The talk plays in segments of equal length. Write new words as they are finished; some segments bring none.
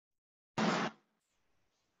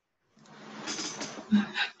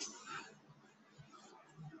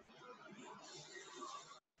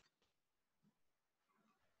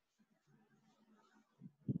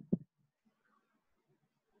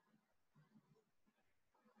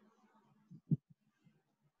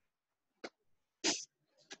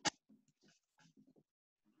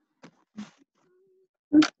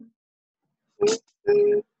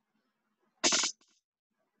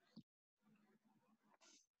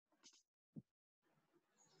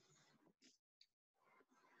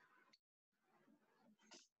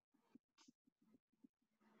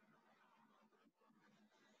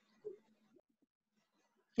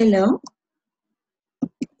Hello.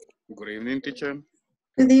 Good evening, teacher.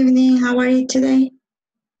 Good evening. How are you today?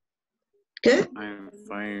 Good? I'm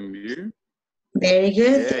fine. You? Very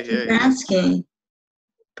good. Yeah, Thank you yeah, for yeah. asking.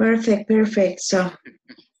 Perfect, perfect. So,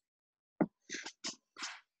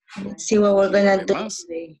 let's see what we're going to do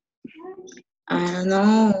today. I don't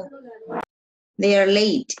know. They are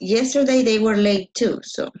late. Yesterday they were late too,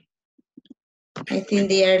 so I think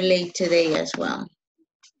they are late today as well.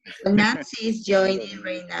 So Nancy is joining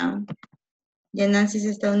right now. Ya Nancy se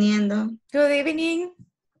está uniendo. Good evening.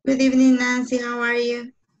 Good evening, Nancy. How are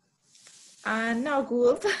you? No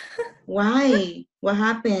good. Why? What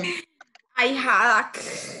happened? I had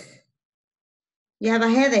You have a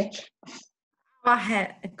headache? a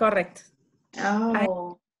head, correct.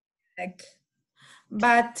 Oh.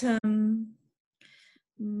 But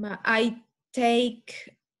I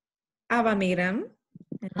take Avamiram.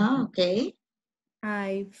 Oh, okay.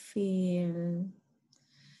 I feel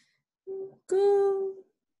good.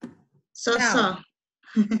 So.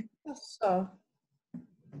 So.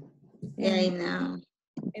 Yeah, I know.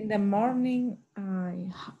 In the morning,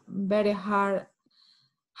 I very hard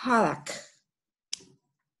headache.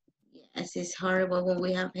 Yes, it's horrible when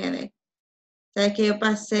we have headache. ¿Sabes qué yo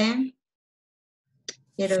pasé?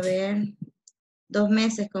 Quiero ver. 2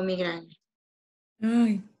 meses con migraña.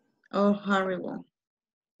 Ay. Oh, horrible.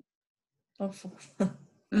 Awful.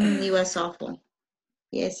 It was awful.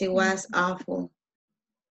 Yes, it was awful.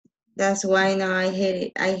 That's why now I hate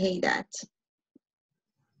it. I hate that.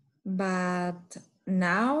 But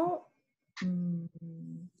now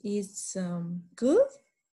it's good.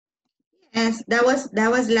 Yes, that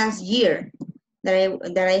was last year that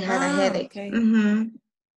I had a headache. Okay.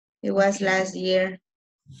 It was last year,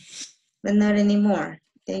 but not anymore.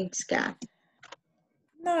 Thanks God.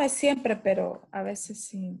 No es siempre, pero a veces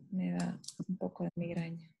sí me da un poco de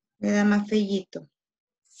migraña. Me da más fellito.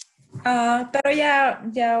 Pero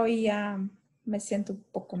ya hoy ya me siento un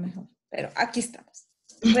poco mejor. Pero aquí estamos.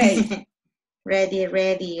 Ready.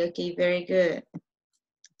 ready. Okay, very good.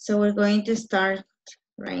 So we're going to start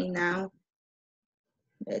right now.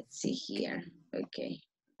 Let's see here. Okay.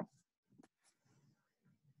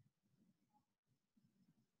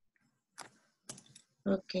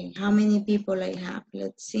 Okay, how many people I have?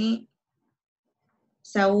 Let's see.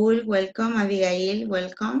 Saul, welcome. Abigail,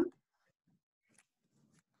 welcome.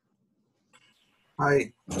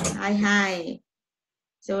 Hi. Hi.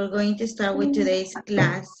 So we're going to start with today's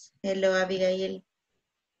class. Hello, Abigail.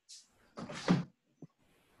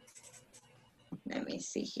 Let me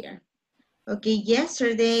see here. Okay,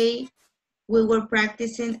 yesterday we were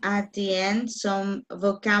practicing at the end some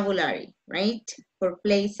vocabulary, right? For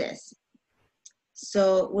places.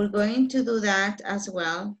 So we're going to do that as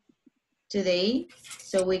well today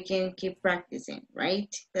so we can keep practicing,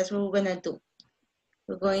 right? That's what we're gonna do.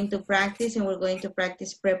 We're going to practice and we're going to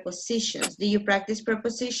practice prepositions. Do you practice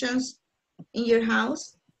prepositions in your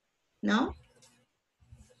house? No?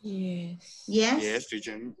 Yes. Yes? Yes,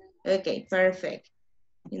 teacher. Okay, perfect.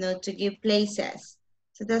 You know, to give places.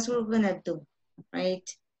 So that's what we're gonna do, right?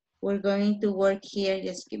 We're going to work here.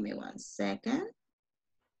 Just give me 1 second.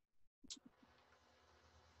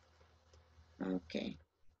 Okay,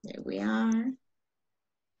 there we are.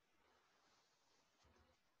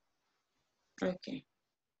 Okay.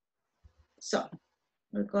 So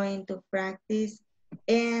we're going to practice.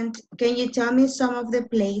 And can you tell me some of the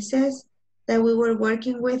places that we were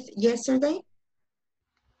working with yesterday?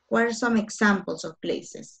 What are some examples of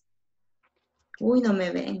places? Uy, no me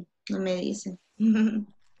ven, no me dicen.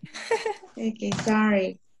 Okay,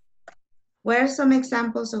 sorry. What are some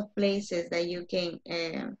examples of places that you can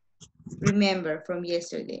remember from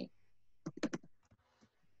yesterday?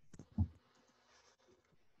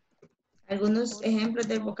 ¿Algunos ejemplos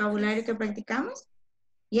del vocabulario que practicamos?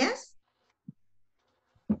 Yes?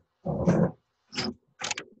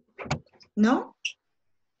 No?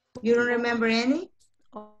 You don't remember any?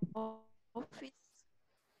 Office.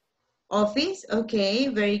 Office, okay,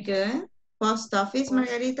 very good. Post office,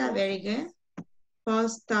 Margarita, very good.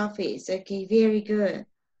 Post office, okay, very good.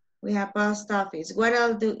 We have post office. What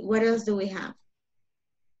else do we have?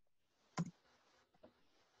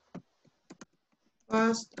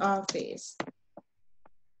 Post office.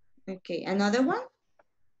 Okay, another one?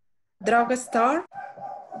 Drugstore.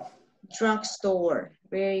 Drugstore.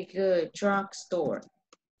 Very good. Drugstore.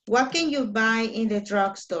 What can you buy in the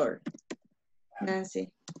drugstore,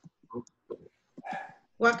 Nancy?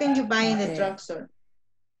 What can you buy in the drugstore?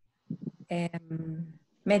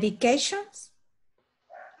 Medications.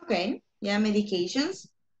 Okay. Yeah, medications.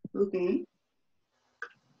 Okay.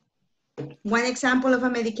 One example of a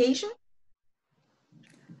medication?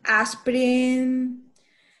 Aspirin.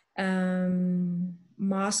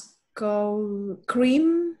 Muscle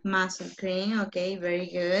cream. Muscle cream. Okay, very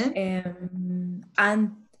good.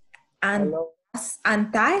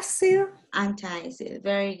 Antacid. Antacid.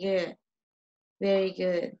 Very good. Very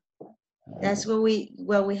good. That's what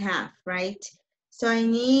we have, right? So I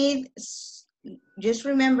need, just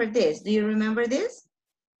remember this. Do you remember this?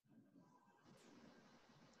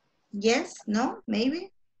 Yes? No?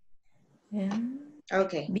 Maybe? Yeah.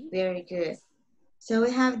 Okay, very good. So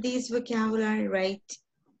we have this vocabulary, right?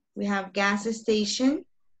 We have gas station.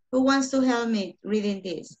 Who wants to help me reading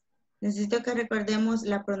this? Necesito que recordemos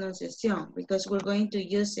la pronunciación because we're going to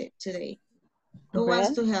use it today. Who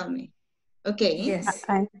wants to help me? Okay. Yes.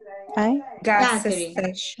 I Gas Catherine.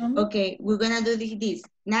 station. Okay, we're gonna do this.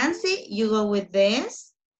 Nancy, you go with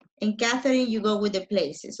this, and Catherine, you go with the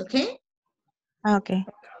places, okay? okay.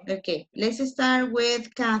 Okay, let's start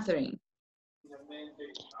with Catherine.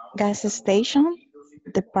 Gas station,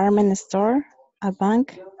 department store, a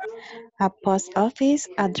bank, a post office,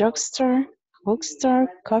 a drugstore, bookstore,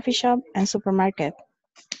 coffee shop, and supermarket.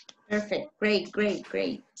 Perfect, great, great,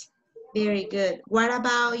 great. Very good. What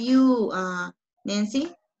about you,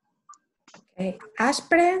 Nancy? Okay.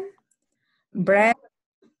 Aspirin, bread,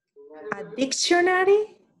 a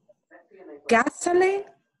dictionary, gasoline,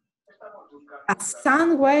 a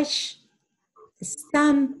sandwich,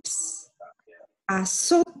 stamps, a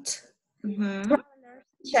suit,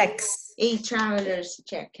 checks. A traveler's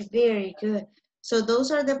check. Very good. So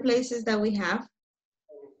those are the places that we have,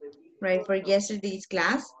 right, for yesterday's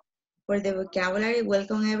class. For the vocabulary,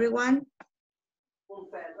 welcome everyone.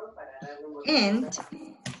 And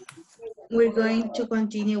we're going to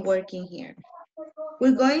continue working here.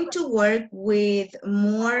 We're going to work with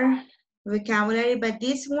more vocabulary, but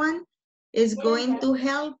this one is going to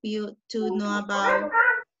help you to know about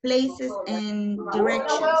places and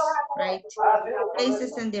directions, right?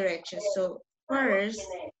 Places and directions. So first,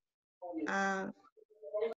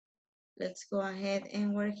 let's go ahead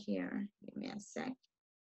and work here. Give me a sec.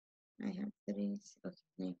 I have three.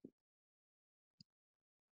 Okay.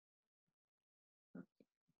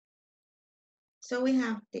 So we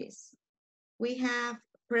have this. We have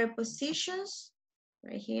prepositions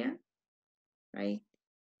right here, right?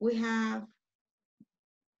 We have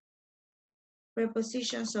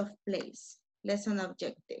prepositions of place, lesson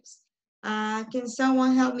objectives. Can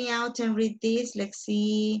someone help me out and read this? Let's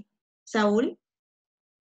see. Saul?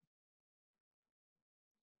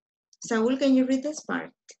 Saul, can you read this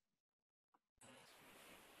part?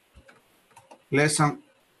 Lesson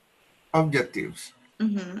objectives.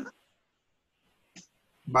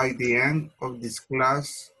 By the end of this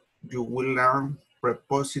class, you will learn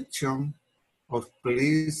preposition of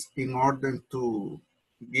place in order to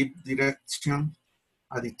give direction.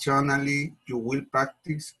 Additionally, you will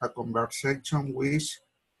practice a conversation which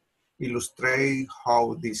illustrates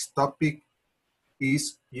how this topic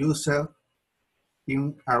is used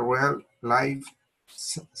in a real-life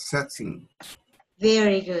setting.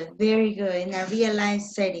 Very good, very good. In a real life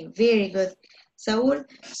setting, very good. Saúl,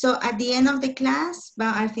 so at the end of the class,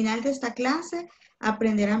 al final de esta clase,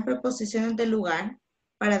 aprenderán preposiciones del lugar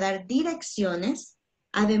para dar direcciones.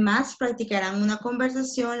 Además, practicarán una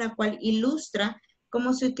conversación la cual ilustra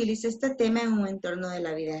cómo se utiliza este tema en un entorno de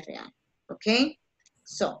la vida real. Okay?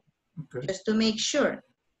 So, just to make sure,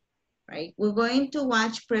 right? We're going to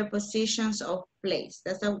watch prepositions of place.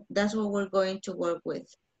 That's what we're going to work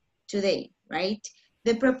with today, right?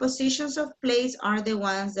 The prepositions of place are the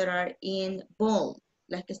ones that are in bold,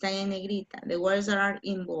 las que están en negrita, the words that are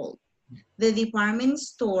in bold. The department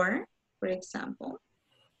store, for example.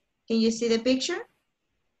 Can you see the picture?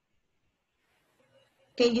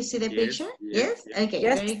 Can you see the picture? Yes? Okay,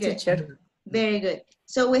 yes, very good. Teacher. Very good.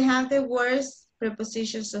 So we have the words,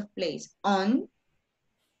 prepositions of place. On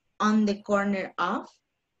the corner of,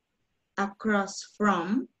 across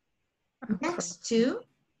from, next to,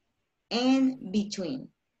 and between,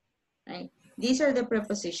 right? These are the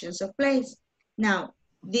prepositions of place. Now,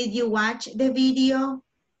 did you watch the video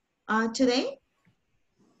today?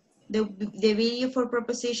 The video for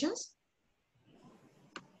prepositions?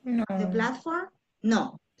 No. The platform?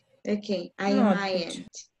 No. Okay, I No, imagined.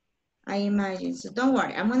 I imagine. So don't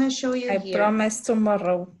worry. I'm going to show you I here. promise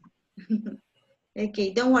tomorrow.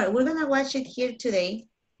 Okay, don't worry. We're going to watch it here today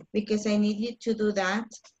because I need you to do that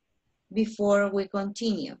before we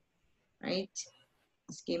continue, right?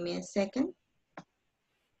 Just give me a second.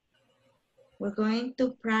 We're going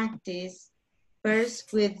to practice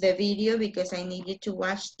first with the video because I need you to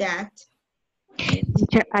watch that. Right?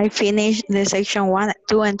 Teacher, I finished the section 1,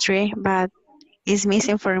 2, and 3, but it's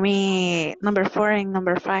missing for me number 4 and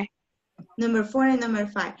number 5. Number 4 and number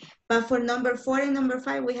 5. But for number 4 and number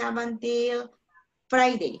 5, we have until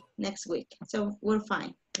Friday next week. So we're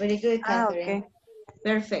fine. Very good, Catherine. Okay.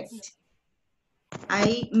 Perfect.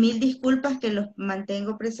 Hay mil disculpas que los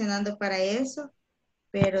mantengo presionando para eso,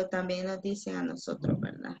 pero también nos dicen a nosotros,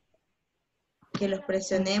 ¿verdad? Que los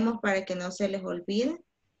presionemos para que no se les olvide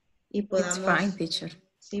y It's podamos, fine, teacher.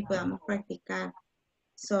 sí, podamos practicar.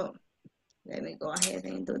 So, let me go ahead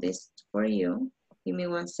and do this for you. Give me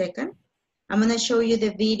 1 second. I'm going to show you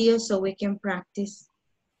the video so we can practice.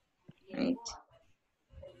 Right?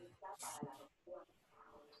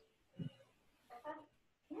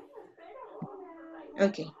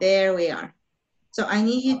 Okay, there we are. So I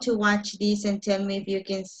need you to watch this and tell me if you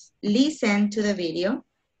can listen to the video,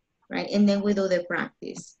 right? And then we do the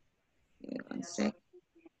practice. Give me 1 sec.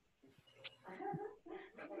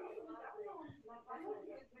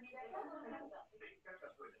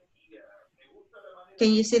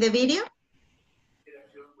 Can you see the video?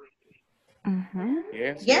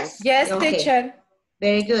 Yes, Yes? Yes, Okay. teacher.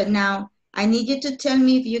 Very good. Now, I need you to tell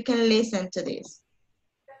me if you can listen to this.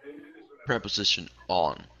 Preposition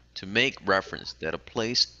on to make reference that a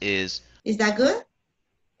place is. Is that good?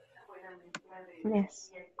 Yes.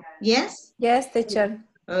 Yes? Yes, teacher.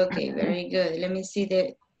 Okay, very good. Let me see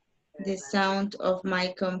the sound of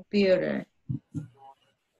my computer.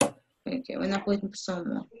 Okay, I'm gonna put some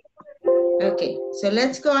more. Okay, so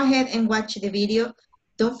let's go ahead and watch the video.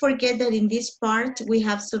 Don't forget that in this part, we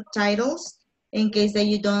have subtitles in case that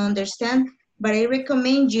you don't understand, but I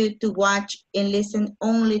recommend you to watch and listen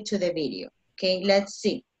only to the video. Okay, let's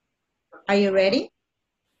see. Are you ready?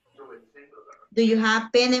 Do you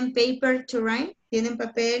have pen and paper to write? ¿Tienen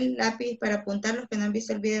papel, lápiz para apuntar los que no han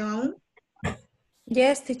visto el video aún?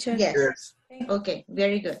 Yes, teacher. Yes. Okay,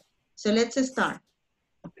 very good. So let's start.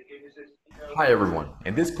 Hi everyone.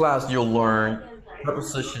 In this class you'll learn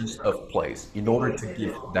prepositions of place in order to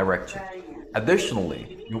give direction.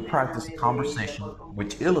 Additionally, you'll practice a conversation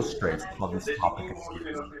which illustrates how this topic is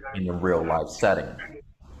used in a real life setting.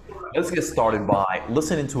 Let's get started by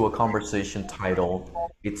listening to a conversation titled,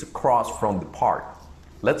 "It's Across from the Park."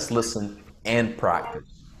 Let's listen and practice.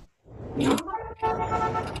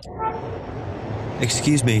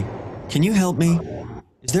 Excuse me, can you help me?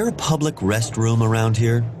 Is there a public restroom around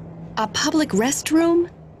here? A public restroom?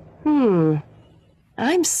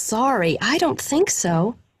 I'm sorry, I don't think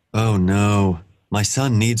so. Oh no, my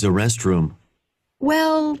son needs a restroom.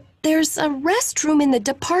 Well, there's a restroom in the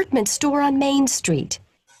department store on Main Street.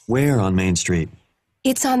 Where on Main Street?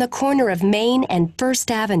 It's on the corner of Main and First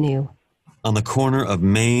Avenue. On the corner of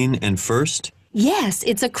Main and First? Yes,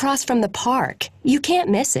 it's across from the park. You can't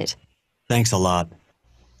miss it. Thanks a lot.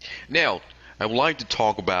 Now, I would like to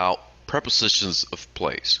talk about prepositions of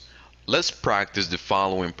place. Let's practice the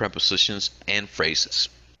following prepositions and phrases.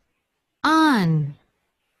 On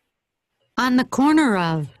the corner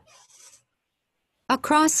of,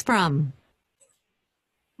 across from,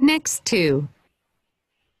 next to,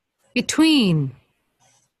 between.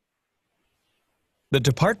 The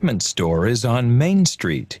department store is on Main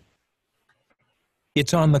Street.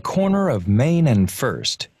 It's on the corner of Main and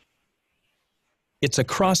First. It's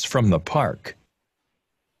across from the park.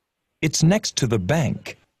 It's next to the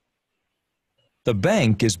bank. The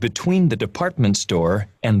bank is between the department store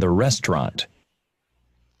and the restaurant.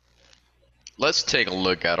 Let's take a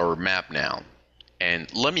look at our map now,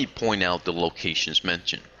 and let me point out the locations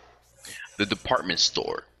mentioned. The department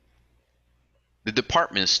store. The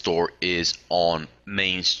department store is on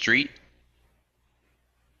Main Street.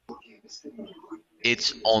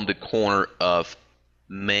 It's on the corner of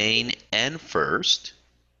Main and First.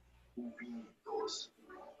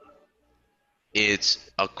 It's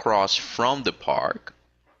across from the park.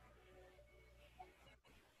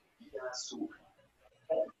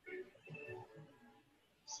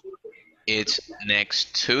 It's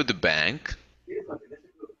next to the bank.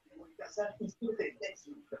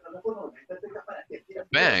 The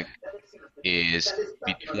bank is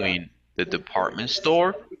between the department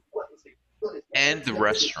store and the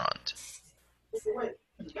restaurant.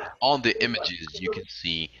 On the images, you can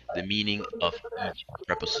see the meaning of each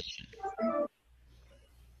preposition.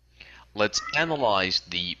 Let's analyze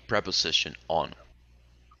the preposition on.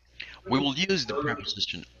 We will use the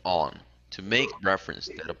preposition on to make reference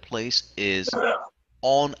that a place is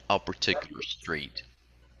on a particular street.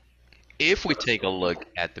 If we take a look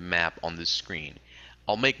at the map on the screen,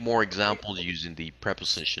 I'll make more examples using the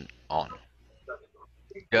preposition on.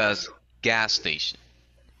 Gus gas station.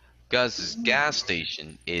 Gus's gas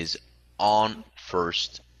station is on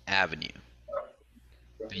First Avenue.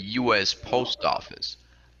 The U.S. Post Office.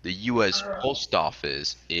 The U.S. Post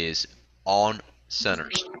Office is on Center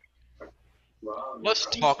Street. Let's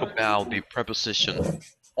talk about the preposition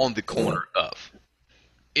on the corner of.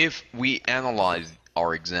 If we analyze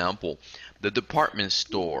our example, the department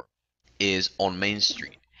store is on Main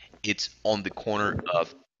Street. It's on the corner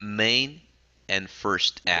of Main and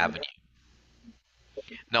First Avenue.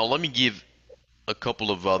 Now let me give a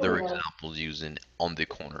couple of other examples using on the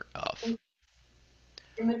corner of.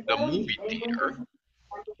 The movie theater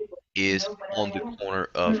is on the corner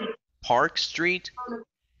of Park Street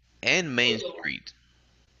and Main Street.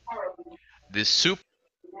 The super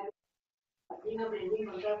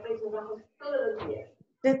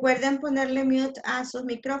Recuerden ponerle mute a sus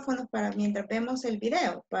micrófonos para mientras vemos el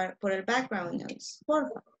video, por el background noise,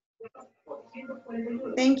 porfa.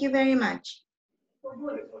 Thank you very much.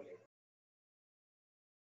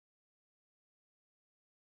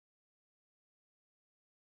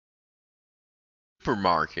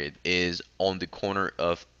 supermarket is on the corner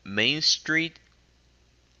of Main Street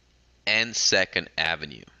and 2nd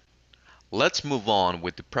Avenue. Let's move on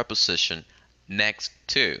with the preposition next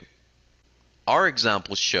to. Our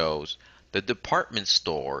example shows the department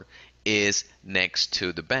store is next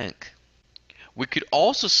to the bank. We could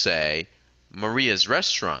also say Maria's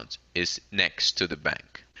restaurant is next to the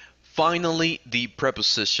bank. Finally, the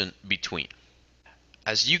preposition between.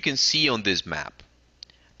 As you can see on this map,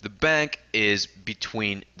 the bank is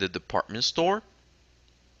between the department store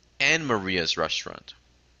and Maria's restaurant.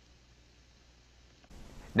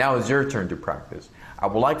 Now it's your turn to practice. I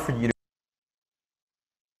would like for you to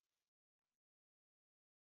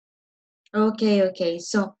Okay.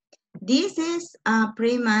 So this is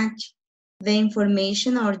pretty much the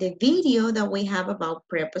information or the video that we have about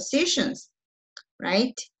prepositions,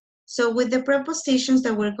 right? So with the prepositions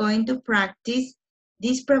that we're going to practice,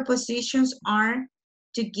 these prepositions are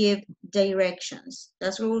to give directions.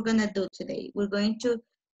 That's what we're gonna do today. We're going to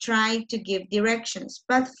try to give directions.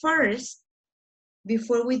 But first,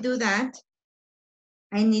 before we do that,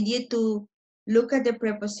 I need you to look at the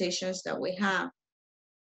prepositions that we have.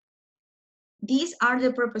 These are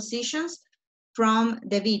the prepositions from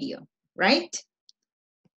the video, right?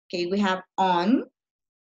 Okay, we have on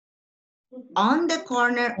the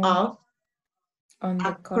corner of,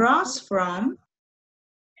 across from,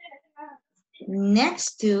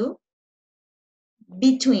 next to,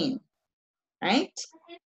 between, right?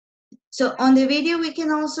 So on the video, we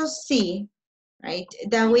can also see, right,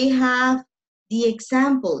 that we have the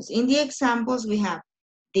examples. In the examples, we have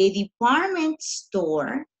the department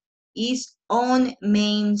store is on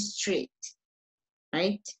Main Street,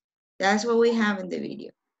 right? That's what we have in the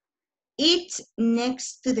video. It's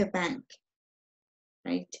next to the bank,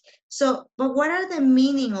 right? So, but what are the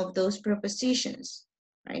meaning of those prepositions,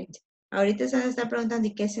 right? Ahorita se nos está preguntando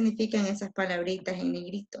 ¿y qué significan esas palabritas en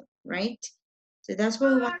negrito, right? So that's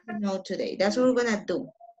what we want to know today. That's what we're gonna do.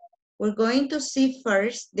 We're going to see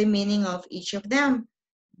first the meaning of each of them,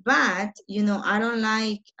 but you know, I don't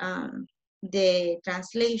like the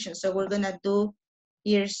translation, so we're gonna do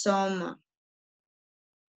here some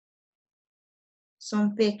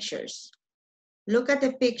pictures. Look at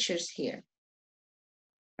the pictures here,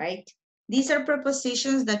 right? These are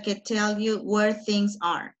prepositions that can tell you where things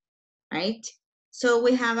are, right? So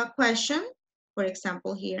we have a question, for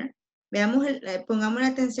example, here. Pongamos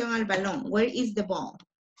atención al balón. Where is the ball?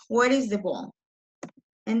 Where is the ball?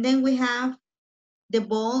 And then we have the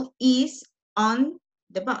ball is on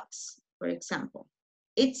the box, for example.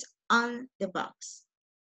 It's on the box.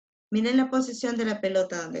 Miren la posición de la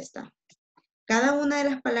pelota donde está. Cada una de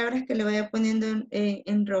las palabras que le vaya poniendo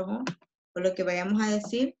en rojo, o lo que vayamos a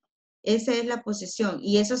decir, esa es la posición.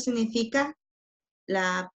 Y eso significa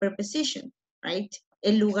la preposition, right?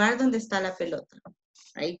 El lugar donde está la pelota,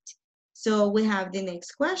 right? So we have the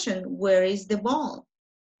next question. Where is the ball?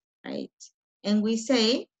 Right? And we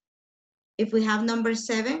say, if we have number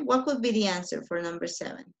 7, what could be the answer for number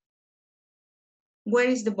 7? Where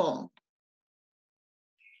is the ball?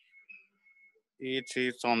 It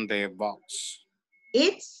is on the box.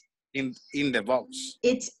 It's? In the box.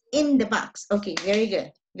 It's in the box. Okay, very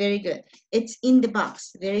good. Very good. It's in the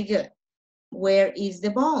box. Very good. Where is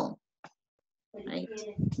the ball? Right.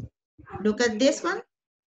 Look at this one.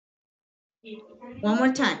 One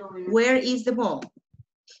more time. Where is the ball?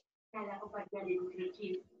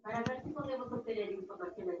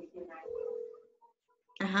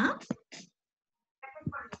 Ajá.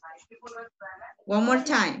 One more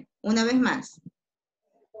time. Una vez más.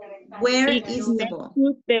 Where is the ball?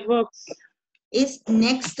 The box. It's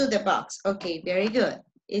next to the box. Okay, very good.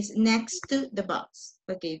 It's next to the box.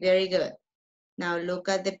 Okay, very good. Now look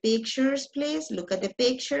at the pictures, please. Look at the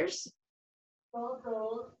pictures.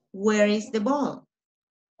 Where is the ball?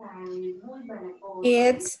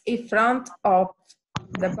 It's in front of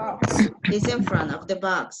the box. It's in front of the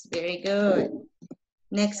box. Very good.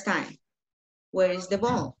 Next time. Where is the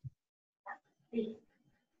ball?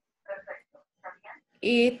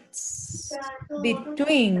 It's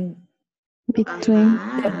between Between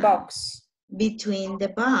the box Between the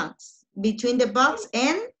box. Between the box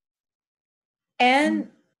and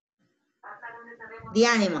the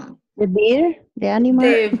animal. the bear, the animal,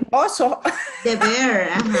 the oso. The bear.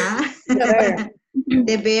 The bear.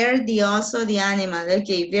 The bear, the oso, the animal.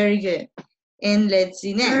 Okay, very good. And let's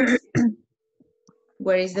see next.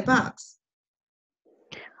 Where is the box?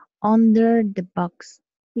 under the box.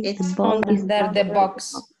 It's The ball is Under the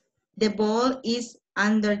box. The ball is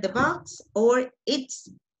under the box or it's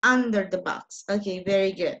under the box. Okay,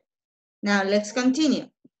 very good. Now let's continue.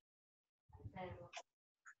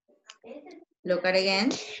 Look at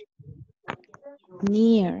again.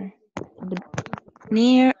 near.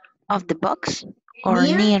 Near of the box or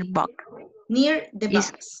near box? Near the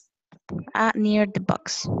box. Near the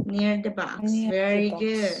box. Near the box. Near Very the box.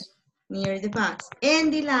 good. Near the box.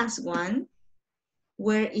 And the last one.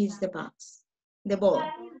 Where is the box? The ball.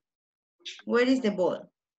 Where is the ball?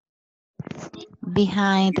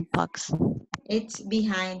 Behind the box. It's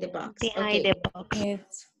behind the box. Behind Okay. the box.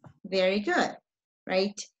 It's Very good.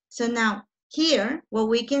 Right? So now here, what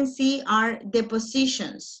we can see are the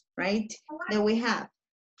positions, right? That we have.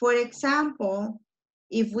 For example,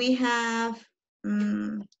 if we have,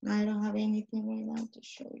 I don't have anything right now to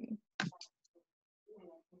show you.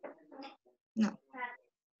 No.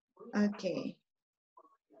 Okay.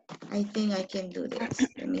 I think I can do this.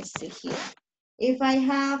 Let me see here. If I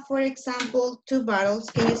have, for example, 2 bottles,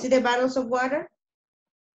 can you see the bottles of water?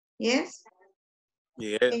 Yes?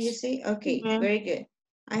 Can you Yes. see? Okay, Yeah. very good.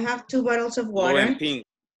 I have 2 bottles of Blue water. and pink.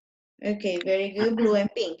 Okay, very good. Blue and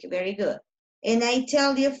pink, very good. And I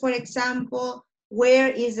tell you, for example, where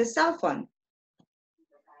is the cell phone?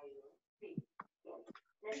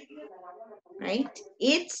 Right?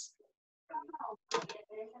 It's?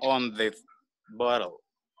 On the bottle.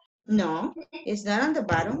 No, it's not on the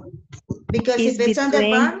bottom. Because It's if it's on the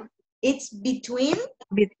between- bottom, it's between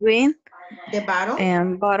Between the bottle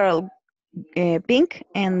and bottle pink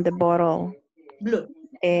and the bottle blue.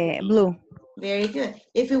 blue. Very good.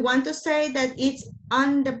 If you want to say that it's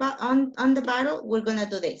on the bottle, we're gonna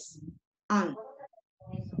do this. On.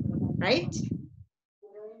 Right?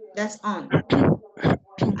 That's on.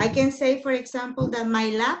 I can say, for example, that my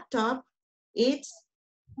laptop is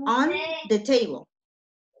on the table,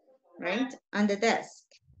 right? On the desk,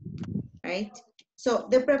 right? So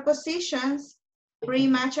the prepositions pretty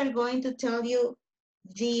much are going to tell you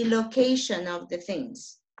the location of the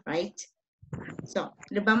things, right? So,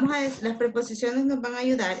 las preposiciones nos van a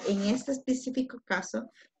ayudar en este específico caso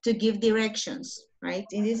to give directions, right?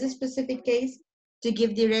 In this specific case, to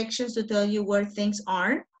give directions to tell you where things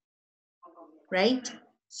are, right?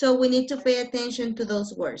 So we need to pay attention to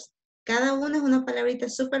those words. Cada una es una palabrita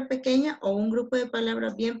súper pequeña o un grupo de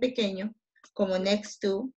palabras bien pequeño, como next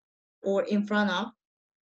to or in front of,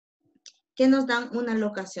 que nos dan una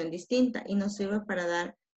locación distinta y nos sirve para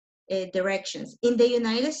dar directions. In the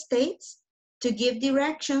United States, to give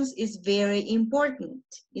directions is very important.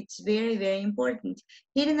 It's very, very important.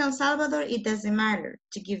 Here in El Salvador, it doesn't matter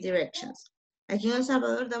to give directions. Aquí en El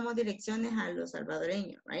Salvador damos direcciones a los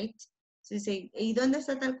salvadoreños, right? So you say, ¿y dónde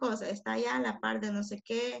está tal cosa? Está allá a la par de no sé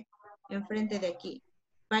qué, enfrente de aquí.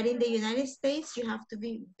 But in the United States, you have to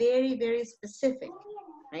be very, very specific,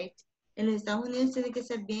 right? En los Estados Unidos tiene que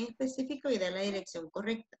ser bien específico y dar la dirección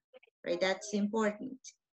correcta, right? That's important.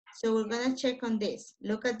 So we're gonna check on this.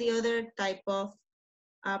 Look at the other type of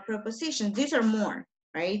prepositions. These are more,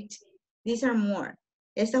 right? These are more.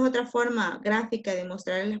 Esta es otra forma gráfica de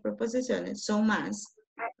mostrar las preposiciones. Son más,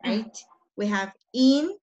 right? We have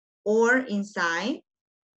in or inside,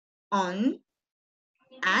 on,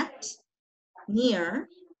 at, near,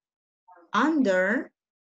 under,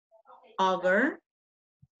 over,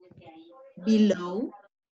 below,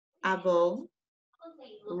 above,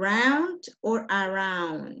 round or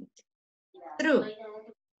around, through,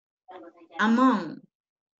 among,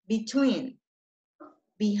 between,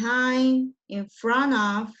 behind, in front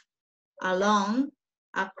of, along,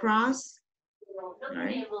 across,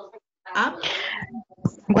 right? Up,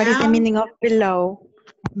 What is the down, meaning of below?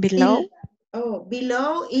 Below?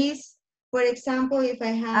 below is, for example, if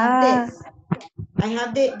I have Ah, this, I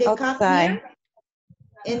have the cup outside. here,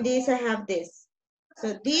 and this I have this.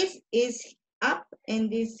 So this is up,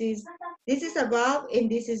 and this is above, and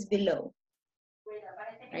this is below,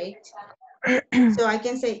 right? So I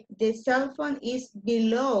can say the cell phone is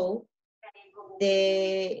below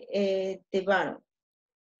the bottom.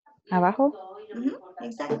 Abajo?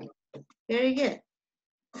 Exactly. Very good.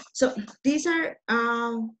 So these are,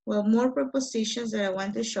 well, more prepositions that I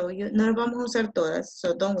want to show you. No las vamos a usar todas,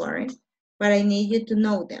 so don't worry. But I need you to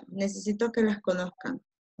know them. Necesito que las conozcan,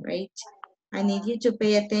 right? I need you to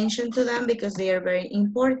pay attention to them because they are very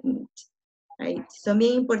important, right? Son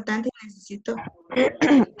bien importantes y necesito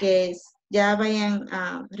que ya vayan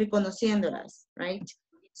reconociéndolas, right?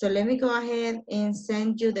 So let me go ahead and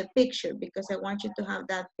send you the picture because I want you to have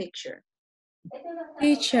that picture.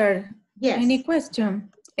 Teacher, Yes. any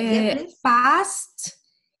question? Yeah, please. Past,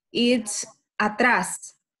 it's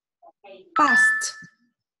atrás. Past.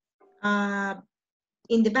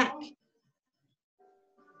 In the back.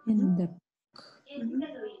 In the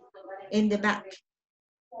In the back.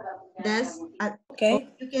 That's okay.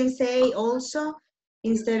 You can say also,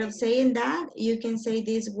 instead of saying that, you can say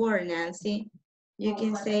this word, Nancy. You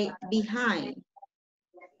can say behind.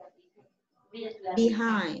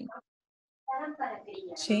 Behind.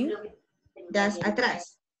 Sí. That's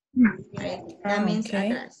atrás. Right? That means Okay.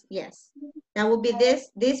 atrás. Yes. That would be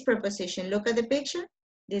this preposition. Look at the picture.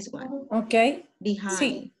 This one. Okay. Behind.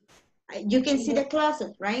 Sí. You can see the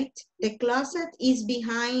closet, right? The closet is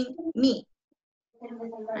behind me.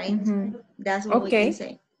 Right? That's what we can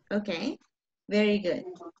say. Okay. Very good.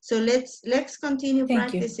 So let's continue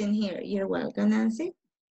practicing here. You're welcome, Nancy.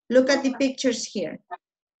 Look at the pictures here.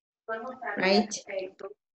 Right?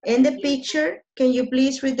 In the picture, can you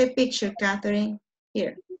please read the picture, Catherine?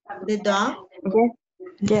 Here. The dog.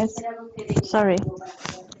 Yes. Sorry.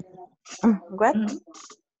 What?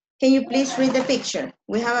 Can you please read the picture?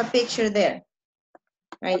 We have a picture there.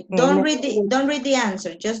 Right? Okay, Don't read the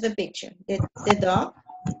answer, just the picture. The dog.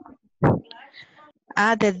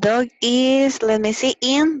 The dog is, let me see,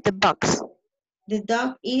 in the box. The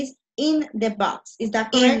dog is in the box. Is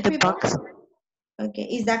that In correct, the people? box. Okay.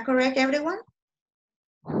 Is that correct, everyone?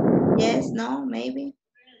 Yes, no, maybe.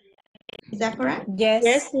 Is that correct? Yes.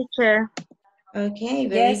 Yes, teacher. Okay,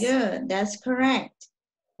 very Yes. good. That's correct.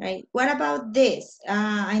 Right. What about this?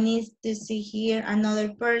 I need to see here another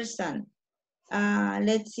person.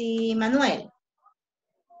 Let's see, Manuel.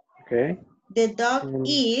 Okay. The dog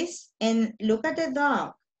is, and look at the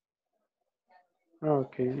dog.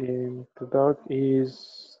 Okay. The dog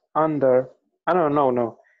is under. I don't know.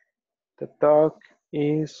 No. The dog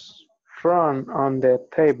is front on the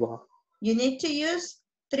table. You need to use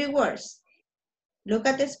 3 words. Look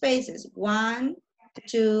at the spaces. 1,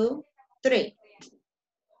 2, 3.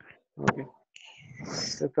 Okay.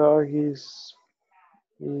 The dog is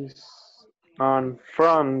on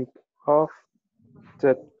front of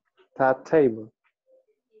that table.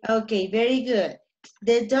 Okay, very good.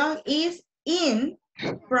 The dog is in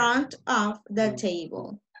front of the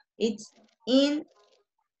table. It's in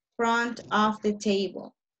front of the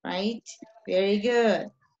table, right? Very good.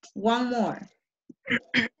 One more.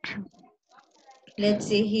 Let's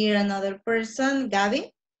see here another person.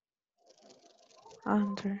 Gabby?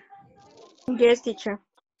 Under. Yes, teacher.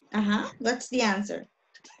 What's the answer?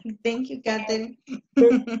 Thank you, Catherine.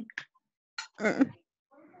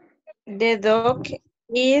 The dog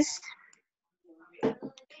is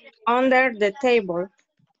under the table.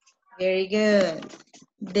 Very good.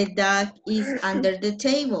 The dog is under the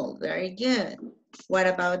table. Very good. What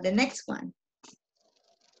about the next one?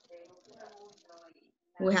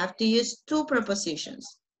 We have to use 2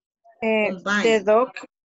 prepositions. Combine. The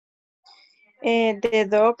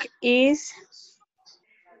dog is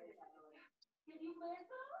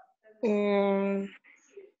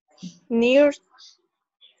near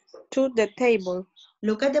to the table.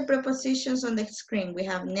 Look at the prepositions on the screen. We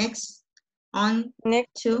have next, on,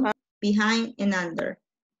 Next, to, behind, and under.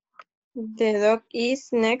 the dog is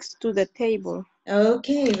next to the table.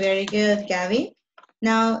 Okay, very good, Gabby.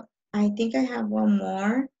 Now, I think I have one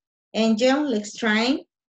more. Angel, let's try.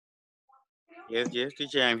 Yes,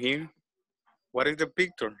 teacher, I'm here. What is the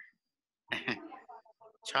picture?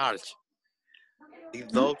 Charge. The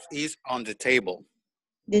dog is on the table.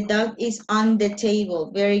 The dog is on the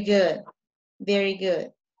table. Very good. Very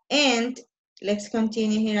good. And let's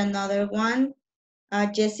continue here another one.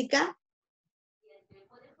 Jessica?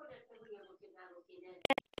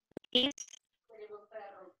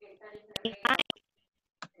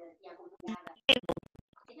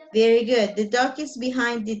 Very good. The dog is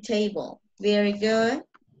behind the table. Very good.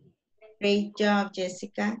 Great job,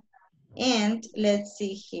 Jessica. And let's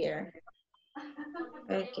see here.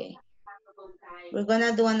 Okay. We're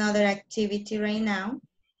gonna do another activity right now.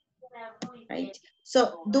 Right.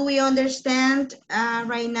 So do we understand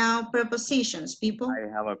right now prepositions, people? I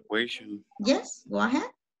have a question. Yes, go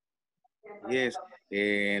ahead. Yes,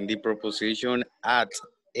 and the preposition at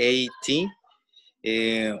 18.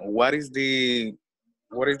 What is the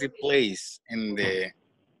place in the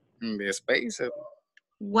space?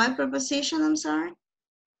 What preposition, I'm sorry?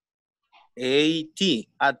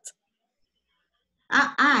 At.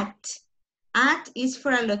 At is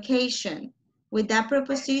for a location. With that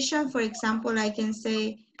preposition, for example, I can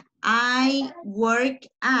say, I work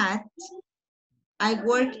at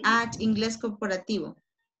Ingles Corporativo.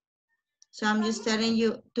 So I'm just telling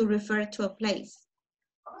you to refer to a place.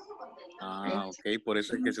 Ah, ok, por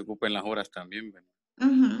eso es que se ocupan las horas también.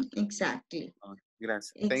 Exactly.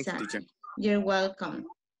 Gracias. Exactly. Thanks, teacher. You're welcome.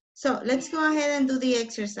 So let's go ahead and do the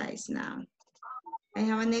exercise now. I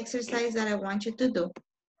have an exercise that I want you to do.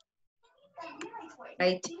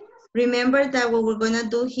 Right? Remember that what we're going to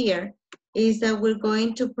do here is that we're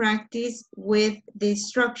going to practice with the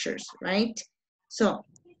structures, right? So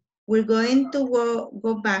we're going to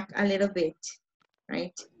go back a little bit,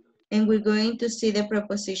 right? And we're going to see the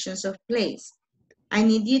prepositions of place. I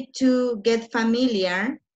need you to get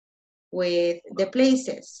familiar with the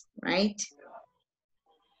places, right?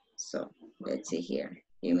 So let's see here.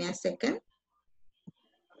 Give me a second.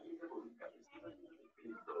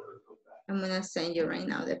 I'm gonna send you right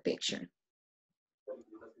now the picture.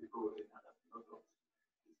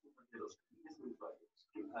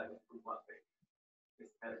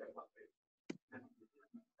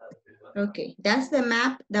 Okay, that's the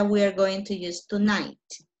map that we are going to use tonight.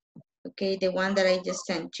 Okay, the one that I just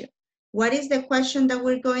sent you. What is the question that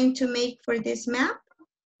we're going to make for this map?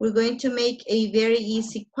 We're going to make a very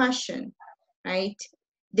easy question, right?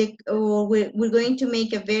 We're going to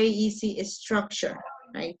make a very easy structure,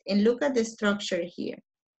 right? And look at the structure here.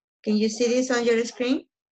 Can you see this on your screen?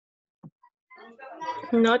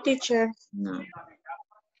 No, teacher. No.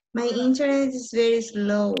 My internet is very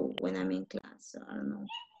slow when I'm in class, so I don't know.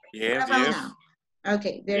 Yes, What about yes. now?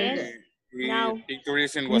 Okay, very good. Picture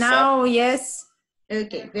is in WhatsApp. Now, yes.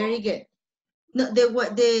 Okay, very good. No,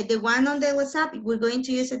 the one on the WhatsApp, we're going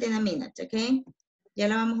to use it in a minute, okay? Ya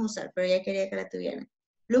la vamos a usar, pero ya quería que la tuvieran.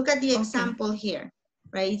 Look at the example here,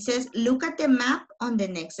 right? It says, look at the map on the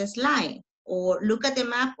next slide, or look at the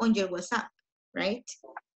map on your WhatsApp, right?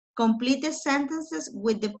 Complete the sentences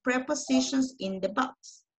with the prepositions in the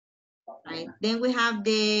box, right? Then we have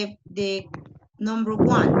the number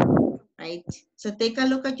 1, right? So take a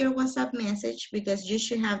look at your WhatsApp message because you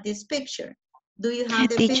should have this picture. Do you have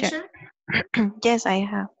the Teacher. picture? Yes, I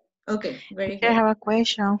have. Okay, very I good. have a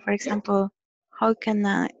question. For example, how can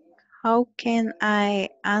I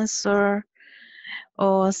answer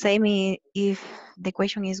or say me if the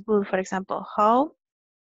question is good? For example, how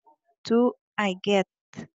do I get?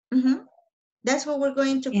 That's what we're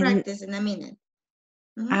going to practice in a minute.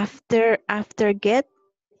 After get,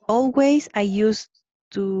 always I used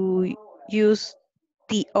to use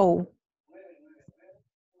to.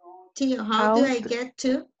 How do I get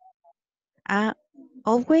to?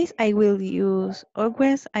 Always I'm going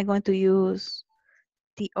to use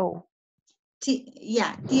to.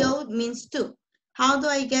 Yeah, to means to. How do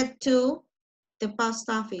I get to the post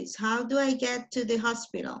office? How do I get to the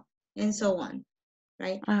hospital? And so on,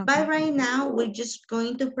 right? Okay. But right now, we're just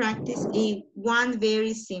going to practice one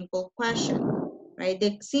very simple question, right?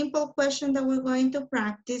 The simple question that we're going to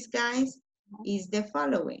practice, guys, is the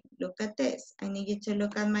following. Look at this. I need you to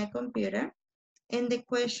look at my computer. And the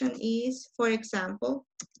question is, for example,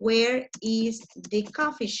 where is the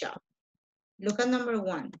coffee shop? Look at number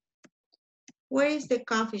 1. Where is the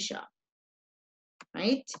coffee shop?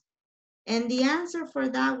 Right? And the answer for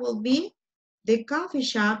that will be, the coffee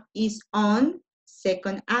shop is on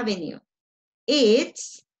 2nd Avenue.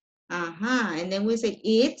 It's, and then we say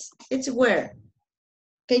it's where?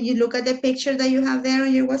 Can you look at the picture that you have there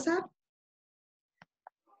on your WhatsApp?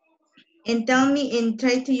 And tell me and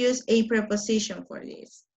try to use a preposition for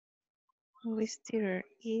this. There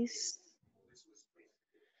is.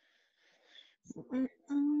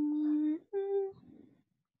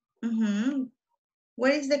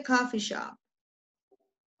 Where is the coffee shop?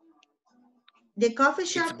 The coffee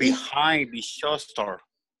shop It's behind the show store.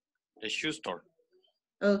 A shoe store.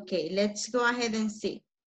 Okay, let's go ahead and see.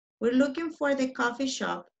 We're looking for the coffee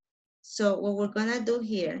shop. So what we're gonna do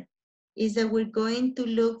here is that we're going to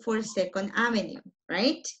look for 2nd Avenue,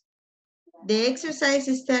 right? The exercise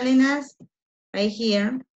is telling us right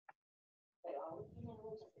here,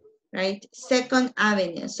 right? 2nd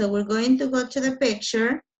Avenue. So we're going to go to the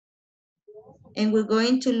picture and we're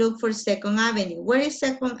going to look for 2nd Avenue. Where is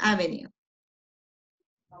 2nd Avenue?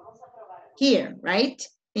 Here, right?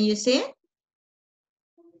 Can you see it?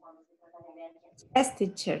 Yes,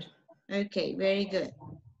 teacher. Okay, very good.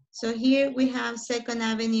 So here we have 2nd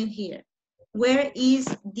Avenue here. Where is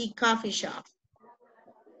the coffee shop?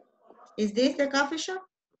 Is this the coffee shop?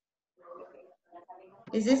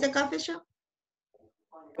 Is this a coffee shop?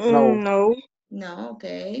 No. No. No,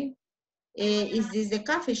 okay. Is this the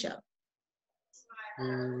coffee shop?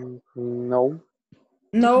 No. What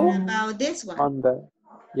No. about this one? On the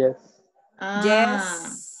yes. Ah,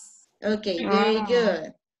 Yes. okay, very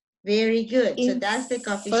good. Very good. So In that's the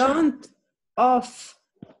coffee shop. front of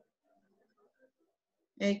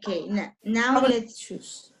Okay, now our let's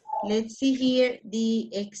shoes. see here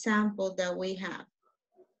the example that we have,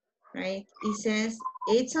 right? It says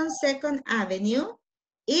it's on 2nd Avenue.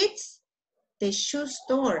 It's the shoe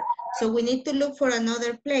store. So we need to look for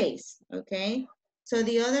another place, okay? So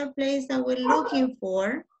the other place that we're looking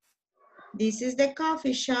for, this is the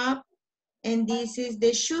coffee shop and this is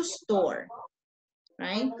the shoe store,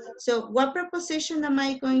 right? So what preposition am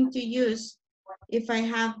I going to use if I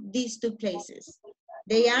have these two places?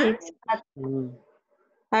 They are? It's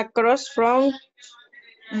across from.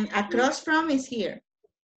 Across from is here.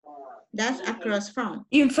 That's across from.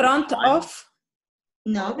 In front Behind. of.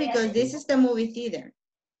 No, because this is the movie theater.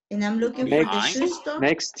 And I'm looking for the Behind. shoe store.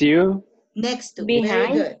 Next to. Next to. Very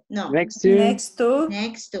Behind. good. No. Next to. Next to.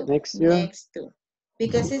 Next to. Next to. Next to.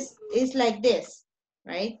 Because it's like this,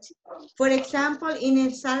 right? For example, in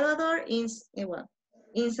El Salvador, in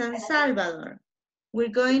San Salvador, we're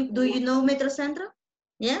going, do you know Metrocentro?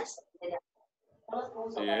 Yes?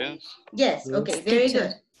 Yes. Yes, okay, very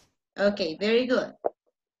good. Okay, very good.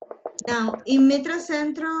 Now, in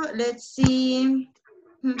Metrocentro, let's see.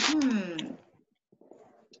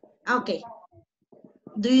 Okay.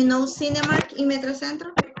 Do you know Cinemark in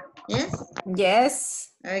Metrocentro? Yes?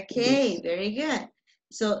 Yes. Okay, very good.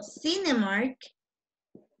 So Cinemark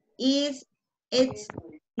it's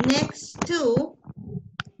next to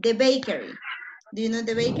the bakery. Do you know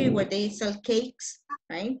the bakery where they sell cakes,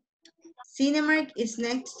 right? Cinemark is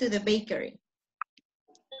next to the bakery,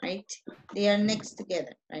 right? They are next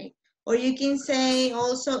together, right? Or you can say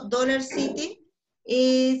also Dollar City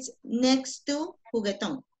is next to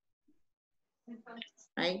Juguetón,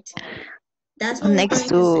 right? That's what we're Next going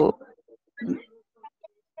to say. to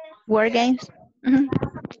war games.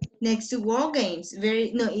 Next to War Games.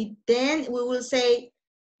 Then we will say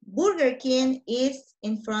Burger King is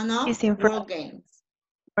in front of It's in front War Games.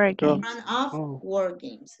 war In games. front of War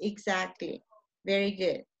Games. Exactly. Very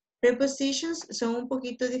good. Prepositions son un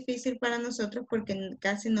poquito difícil para nosotros porque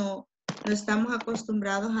casi no estamos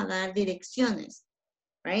acostumbrados a dar direcciones,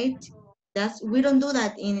 right? We don't do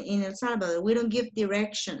that in El Salvador. We don't give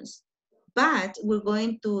directions, but we're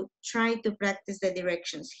going to try to practice the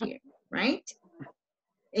directions here, right?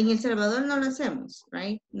 En El Salvador no lo hacemos,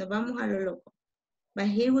 right? Nos vamos a lo loco. But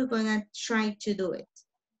here we're gonna try to do it.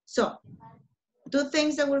 So, two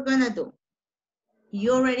things that we're gonna do.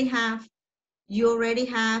 You already have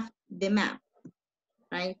the map,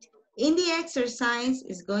 right? In the exercise,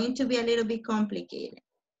 it's going to be a little bit complicated.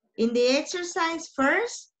 In the exercise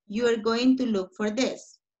first, you are going to look for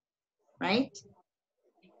this, right?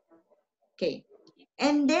 Okay.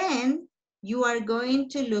 And then you are going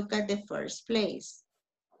to look at the first place.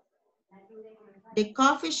 The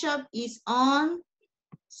coffee shop is on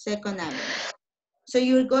 2nd Avenue. So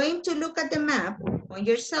you're going to look at the map on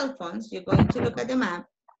your cell phones. You're going to look at the map,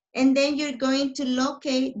 and then you're going to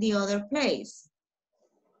locate the other place,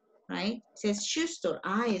 right? It says shoe store.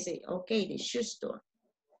 You say, okay, the shoe store.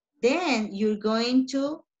 Then you're going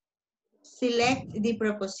to select the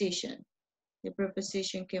preposition. The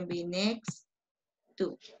preposition can be next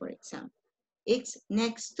to, for example. It's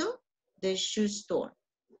next to the shoe store,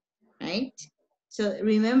 right? So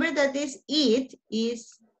remember that this it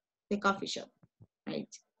is the coffee shop, right?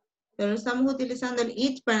 Pero estamos utilizando el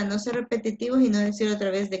it para no ser repetitivos y no decir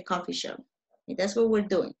otra vez the coffee shop. And that's what we're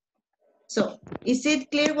doing. So, is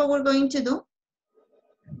it clear what we're going to do?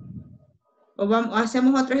 O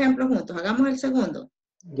hacemos otro ejemplo juntos. Hagamos el segundo.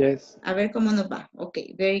 Yes. A ver cómo nos va.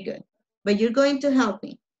 Okay, very good. But you're going to help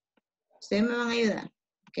me. Ustedes me van a ayudar.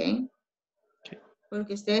 Okay?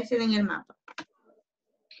 Porque ustedes tienen el mapa.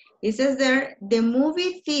 It says there, the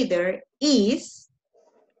movie theater is,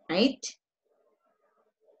 right?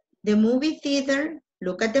 The movie theater,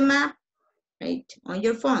 look at the map, right? On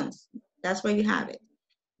your phones. That's where you have it.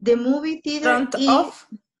 The movie theater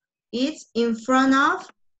is in front of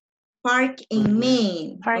Park in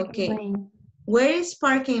Main. Park Okay. Lane. Where is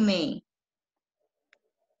Park in Main?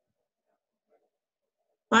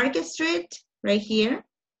 Park Street, right here.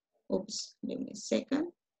 Oops, give me a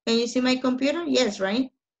second. Can you see my computer? Yes, right?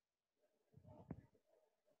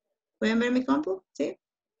 ¿Pueden ver mi compu? ¿Sí?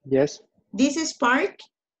 Yes. This is Park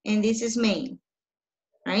and this is Main,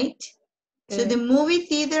 right? So the movie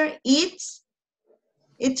theater, it's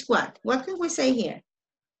what? What can we say here?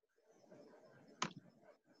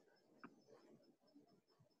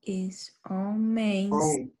 Is on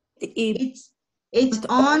Main. It's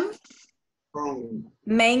on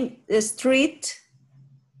Main Street,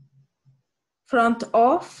 front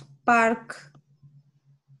of Park.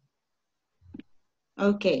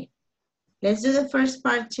 Okay, let's do the first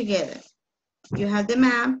part together. You have the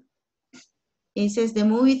map. It says the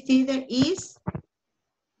movie theater is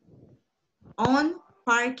on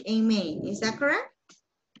Park in Main. Is that correct?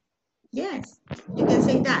 Yes, you can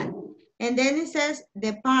say that. And then it says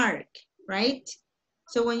the park, right?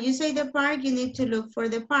 So when you say the park, you need to look for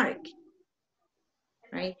the park,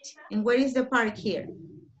 right? And where is the park here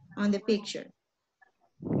on the picture?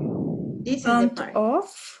 This is the park.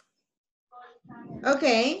 Of?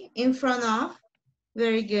 Okay, in front of,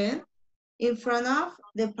 very good. In front of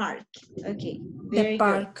the park, okay, very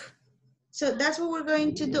good. So that's what we're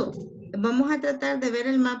going to do. Vamos a tratar de ver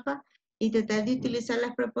el mapa y tratar de utilizar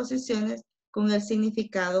las preposiciones con el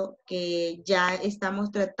significado que ya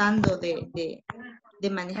estamos tratando de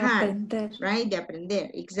manejar, right? De aprender,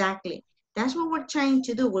 exactly. That's what we're trying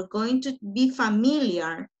to do. We're going to be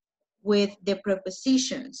familiar with the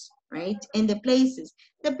prepositions, right? And the places.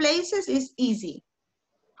 The places is easy.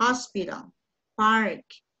 Hospital, park,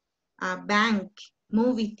 bank,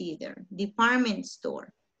 movie theater, department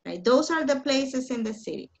store, right? Those are the places in the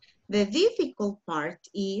city. The difficult part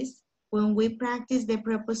is when we practice the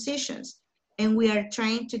prepositions and we are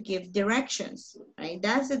trying to give directions, right?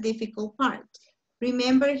 That's the difficult part.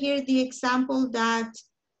 Remember here the example that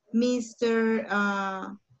Mr.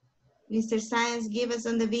 Science gave us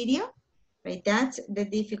on the video, right? That's the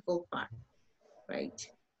difficult part, right?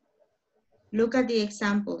 Look at the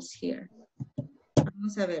examples here.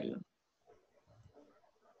 Vamos a verlo.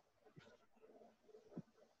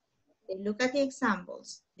 Look at the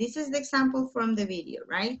examples. This is the example from the video,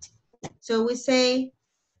 right? So we say,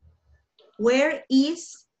 where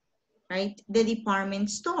is, right, the department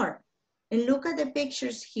store? And look at the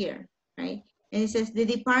pictures here, right? And it says the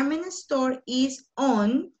department store is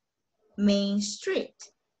on Main Street.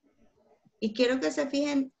 Y quiero que se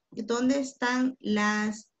fijen dónde están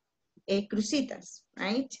las crucitas,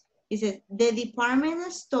 right? It says the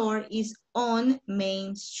department store is on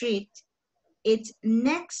Main Street. It's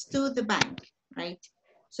next to the bank, right?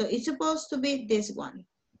 So it's supposed to be this one,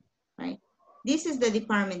 right? This is the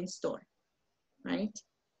department store, right?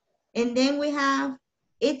 And then we have,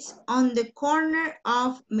 it's on the corner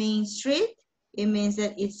of Main Street. It means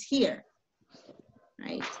that it's here,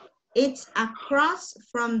 right? It's across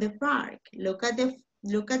from the park. Look at the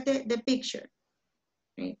picture,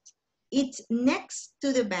 right? It's next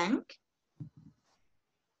to the bank,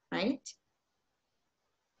 right?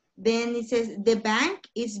 Then it says the bank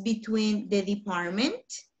is between the department,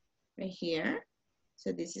 right here.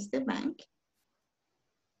 So this is the bank,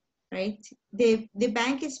 right? The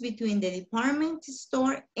bank is between the department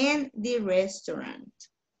store and the restaurant,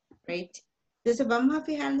 right? Entonces vamos a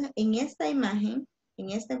fijarnos en esta imagen,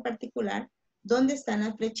 en esta en particular, ¿dónde están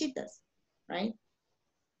las flechitas, right?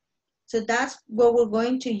 So that's what we're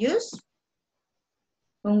going to use.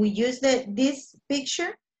 When we use this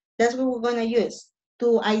picture, that's what we're going to use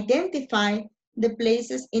to identify the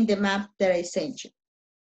places in the map that I sent you.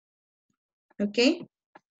 Okay?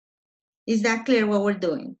 Is that clear what we're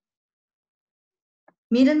doing?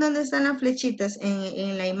 Miren dónde están las flechitas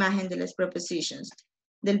en la imagen de las prepositions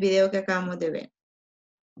del video que acabamos de ver.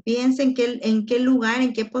 Fíjense en qué lugar,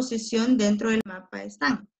 en qué posición dentro del mapa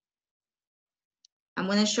están. I'm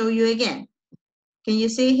going to show you again. Can you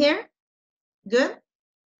see here? Good?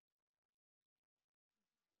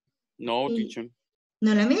 No, teacher.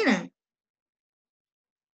 ¿No la miran?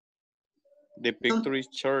 The picture is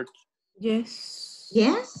church. Yes.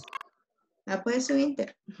 Yes? Puede su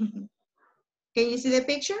Inter. Can you see the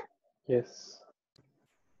picture? Yes.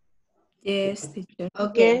 Yes, teacher.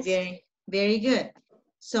 Okay, Yes. very, very good.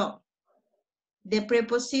 So, the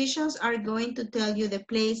prepositions are going to tell you the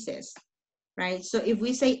places, right? So if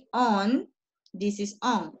we say on, This is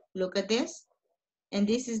on. Look at this. And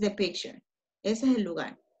this is the picture. Ese es el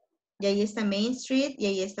lugar. Y ahí está Main Street y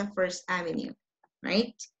ahí está First Avenue.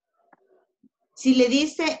 Right? Si le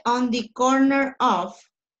dice on the corner of,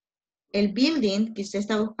 el building que usted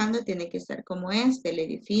está buscando tiene que estar como este, el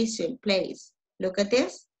edificio, el place. Look at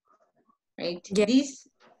this. Right? Yes.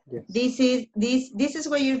 This is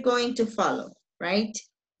what you're going to follow, right?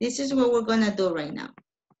 This is what we're gonna do right now.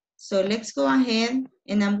 So let's go ahead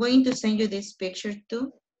and I'm going to send you this picture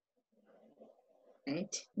too.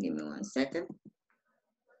 Right, give me 1 second.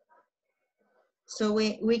 So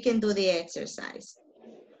we can do the exercise.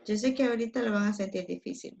 Yo sé que ahorita lo van a sentir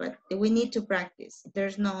difícil, but we need to practice.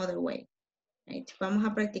 There's no other way, right? Vamos a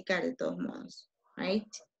practicar de todos modos, right?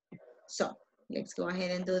 So let's go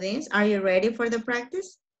ahead and do this. Are you ready for the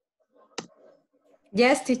practice?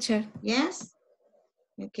 Yes, teacher. Yes?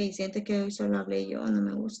 Ok, siento que hoy solo hablé yo, no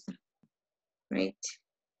me gusta. Right?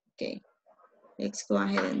 Okay, let's go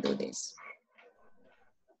ahead and do this.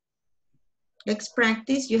 Let's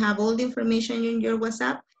practice. You have all the information in your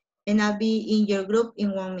WhatsApp and I'll be in your group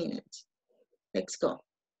in 1 minute. Let's go.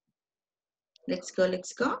 Let's go,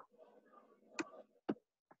 let's go.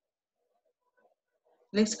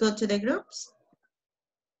 Let's go to the groups.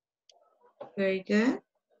 Very good.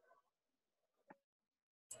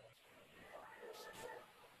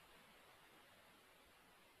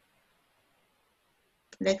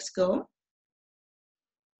 Let's go.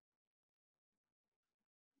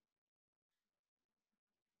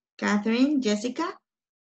 Catherine, Jessica,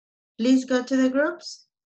 please go to the groups.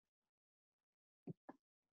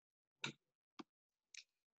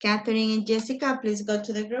 Catherine and Jessica, please go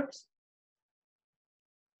to the groups.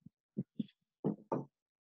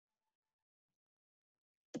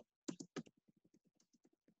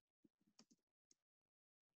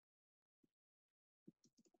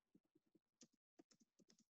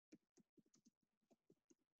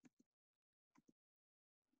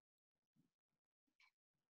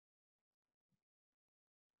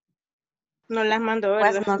 No las mando,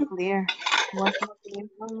 Was ¿verdad? not clear. Was not clear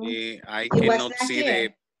for me. I It was cannot not see clear.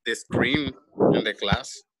 the screen in the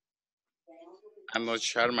class. I'm not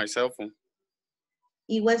sure my cell phone.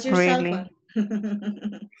 It was your cell Really?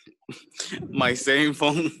 phone. My same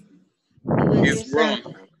phone It was your is cell wrong.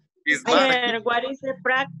 phone. It's bad. Teacher, what is the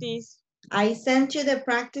practice? I sent you the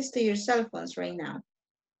practice to your cell phones right now.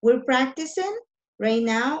 We're practicing right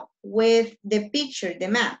now with the picture, the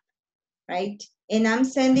map, right? And I'm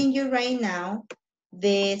sending you right now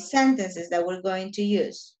the sentences that we're going to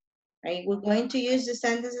use, right? We're going to use the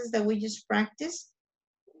sentences that we just practiced.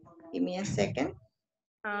 Give me a second.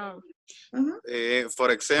 For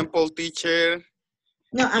example, teacher,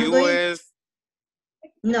 No, I'm going, US.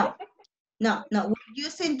 no. We're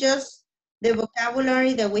using just the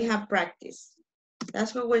vocabulary that we have practiced.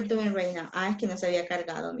 That's what we're doing right now. Ah, es que no se había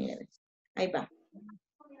cargado, mire. Ahí va.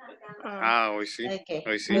 I see. Okay,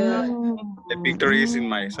 I see. good. The picture is in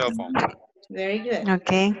my cell phone. Very good.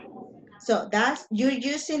 Okay. So that's, you're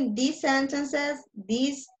using these sentences,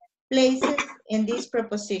 these places, and these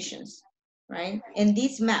prepositions, right? And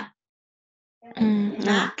this map. Right?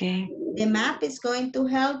 Map. Okay. The map is going to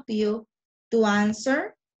help you to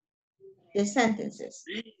answer the sentences,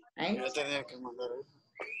 right?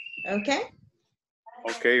 Okay?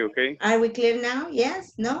 Okay. Are we clear now?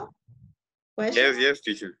 Yes? No? Questions? Yes,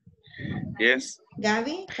 teacher. Yes.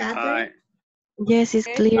 Gabby? Catherine? Yes, it's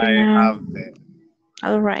clear I now. have the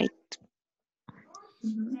All right.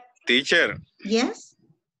 teacher. Yes?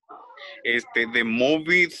 The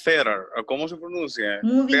movie theater. ¿Cómo se pronuncia?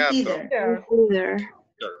 Movie Teatro. theater.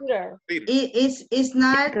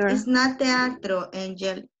 Theater. It's not teatro,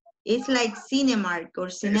 Angel. It's like Cinemark or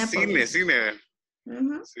Cinepolis.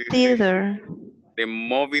 Cine. Theater. The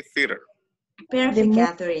movie theater. Perfect,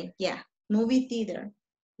 Catherine. Yeah, movie theater.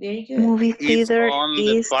 Very good. Movie It's theater on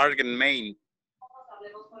is. the park in Maine.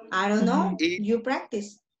 I don't know. You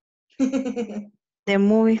practice. The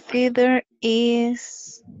movie theater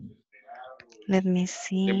is. Let me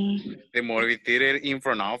see. The movie theater in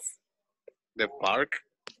front of the park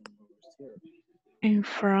In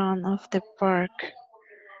front of the park.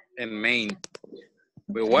 in Maine.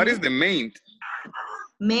 But what is the Maine?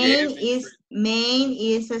 Main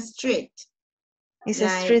is a street. It's a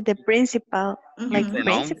street, the principal, like In front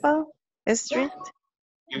principal street.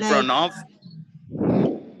 In front of.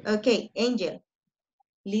 Okay, Angel.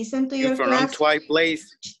 Listen to In your front of class. twice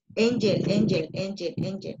place. Angel.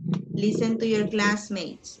 Listen to your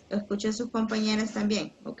classmates. Escucha a sus compañeras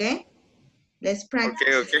también, okay? Let's practice.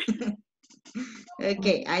 Okay.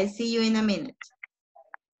 Okay, I see you in a minute.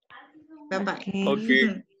 Bye-bye.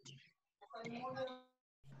 Okay.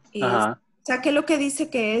 O sea, que lo que dice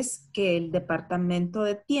que es que el departamento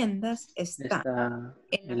de tiendas está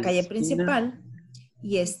en la calle principal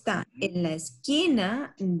y está en la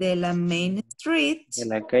esquina de la Main Street, de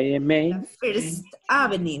la calle Main, First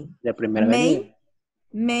Avenue. la primera avenida.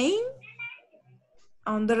 Main,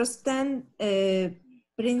 understand,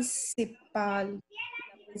 principal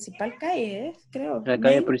calle, creo. La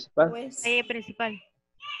calle Main, principal. pues. Calle principal.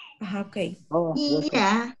 Ajá, ok. Oh,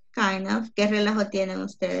 Yeah, kind of. ¿Qué relajo tienen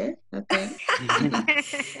ustedes? Ok.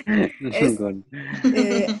 Es, Con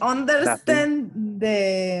understand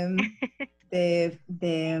the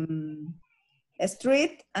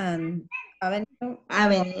street and avenue.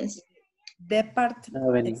 Avenues.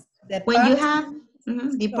 Avenue. When you have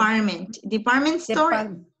department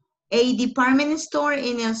store, a department store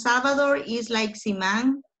in El Salvador is like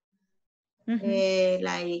Simán.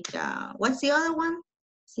 What's the other one?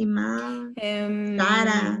 Simán,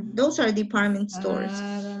 Zara. Those are department stores.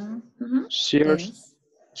 Sears.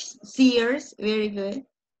 Sears, very good.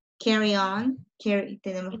 Carry on.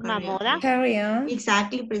 Tenemos Prisma Moda. Carry on.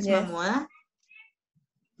 Exactly, Prisma Yes. Moda.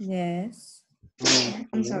 Yes.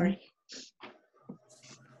 I'm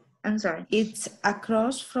sorry. It's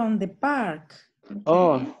across from the park. Okay.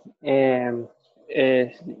 Oh,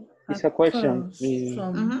 it's a question.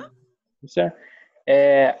 Sir,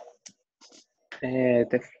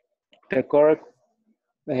 the correct,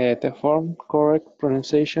 the form correct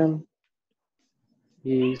pronunciation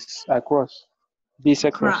is across. This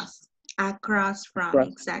across. Across from, Across.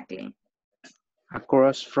 exactly.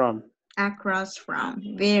 Across from. Across from,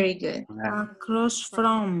 very good. Across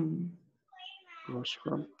from. Across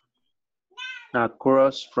from.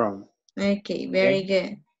 Across from. Okay, very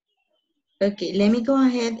good. Okay, let me go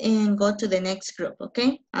ahead and go to the next group,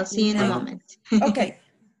 okay? I'll see you in a moment. Okay,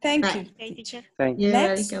 thank Bye. you. Okay, teacher. Thank you. You're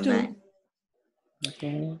Next welcome, to bye.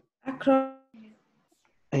 Okay. across.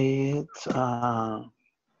 It's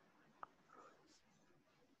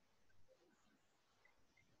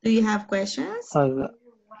Do you have questions?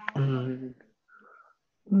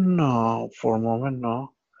 no, for a moment,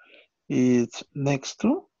 no. It's next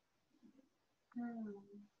to.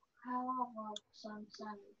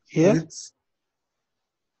 Here. It's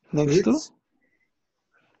Next to.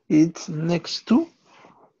 It's next to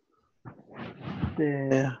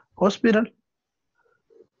the hospital.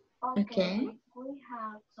 Okay.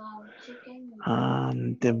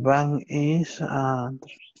 And the bank is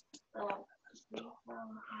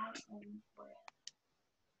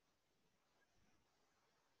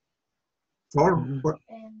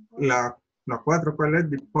La 4, ¿cuál es?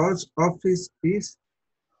 The post office is.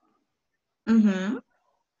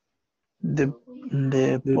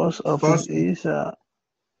 the post office is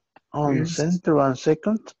on center and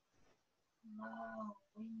second.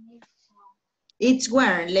 It's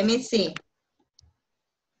where? Let me see.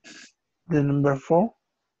 The number 4.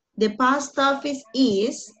 The post office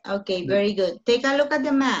is, okay, very good. Take a look at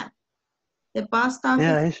the map. The post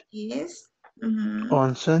office is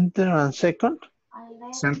on center and second.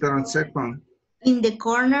 Center and second. in the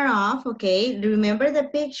corner of, okay, remember the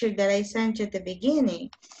picture that I sent you at the beginning.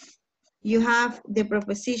 You have the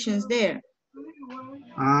prepositions there.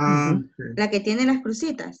 La que tiene las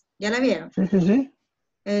crucitas. ¿Ya la vieron? Sí.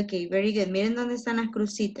 Ok, very good. Miren dónde están las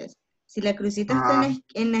crucitas. Si la crucita está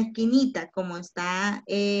en la esquinita, como está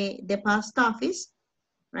the post office,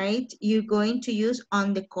 right? You're going to use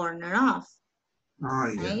on the corner of.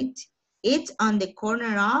 Right? It's on the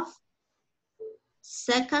corner of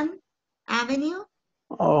 2nd Avenue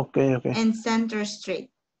Okay. and Center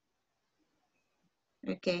Street.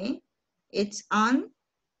 Okay. It's on,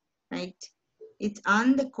 right? It's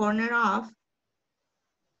on the corner of,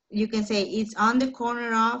 you can say it's on the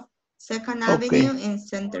corner of 2nd Avenue and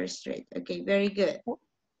Center Street. Okay, very good.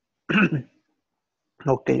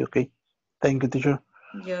 Okay. Thank you, teacher.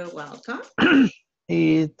 You're welcome.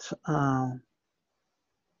 It's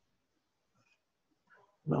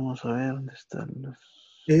vamos a ver dónde están los.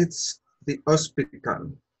 It's the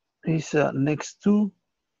hospital. It's next to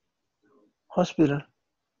hospital.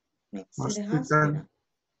 Next to the hospital.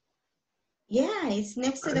 Yeah, it's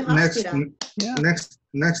next to the hospital.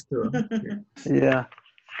 Next to. Yeah.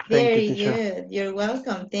 Very Thank you, good. You're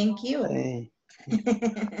welcome. Thank you.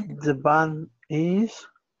 The bank is.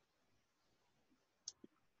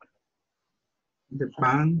 The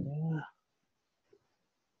bank.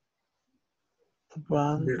 The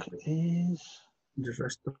bank is. The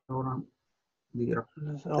restaurant. The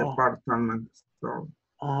department store.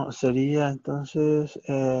 Sería entonces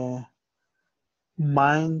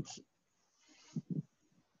Minds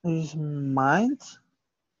is Minds.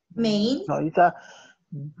 Main. No, está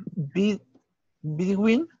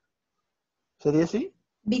between. ¿Sería así?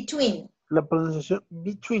 Between. La pronunciación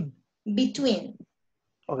between. Between.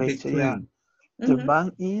 Okay, sería the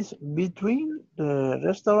bank is between the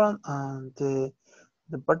restaurant and the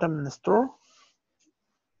department store.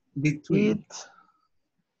 Between.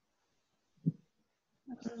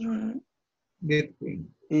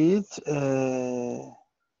 Between. It's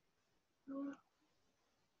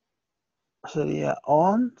sería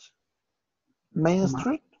on Main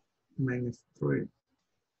Street. Main Street.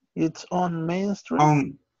 It's on Main Street.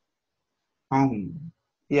 On.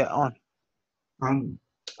 Yeah, on.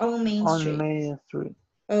 On Main On Street. Main Street.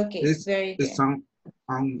 Okay, very good. It's on.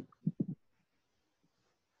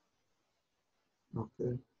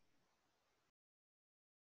 Okay.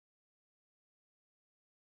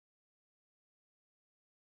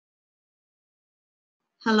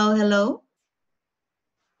 Hello, hello.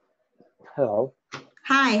 Hello.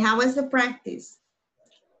 Hi, how was the practice?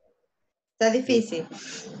 Está difícil.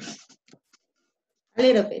 A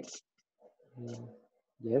little bit.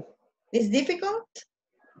 Yes. It's difficult?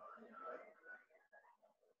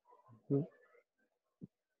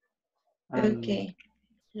 Okay.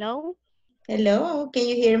 Hello? Hello, can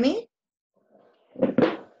you hear me?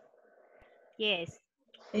 Yes.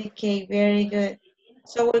 Okay, very good.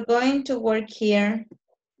 So we're going to work here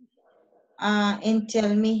and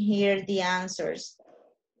tell me here the answers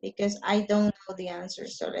because I don't know the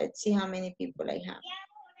answers. So let's see how many people I have.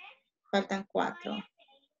 Faltan 4.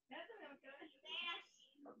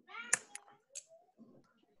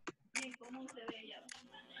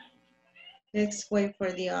 Let's wait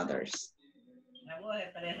for the others.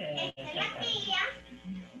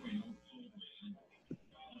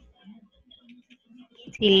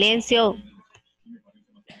 Silencio.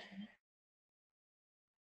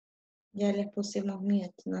 Ya les pusimos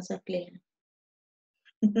mute, no se aflijan.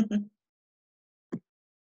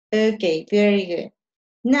 Okay, very good.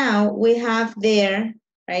 Now we have there,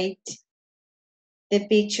 right, the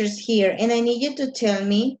pictures here. And I need you to tell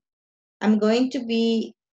me, I'm going to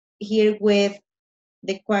be here with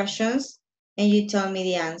the questions and you tell me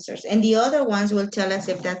the answers. And the other ones will tell us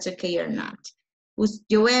if that's okay or not.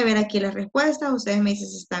 Yo voy a ver aquí las respuestas, ustedes me dicen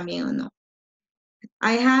si están bien o no.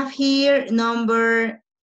 I have here number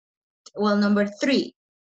 3.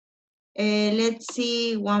 Let's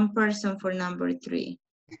see one person for number 3.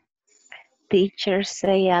 Teachers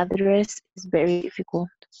say address is very difficult.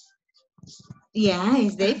 Yeah,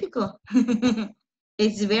 it's difficult.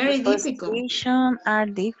 It's very difficult. Prepositions are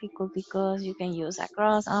difficult because you can use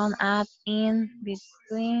across, on, at, in,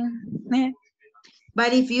 between.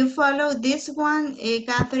 But if you follow this one,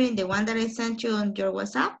 Catherine, the one that I sent you on your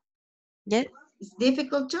WhatsApp, Yes. it's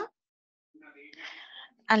difficult too?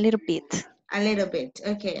 A little bit. A little bit.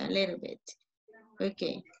 Okay, a little bit.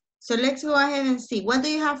 Okay. So let's go ahead and see. What do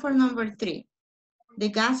you have for number 3? The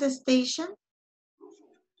gas station?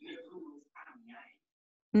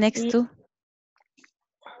 Next to?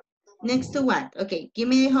 Next to what? Okay, give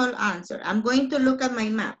me the whole answer. I'm going to look at my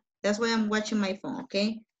map. That's why I'm watching my phone,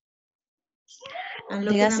 okay? I'm The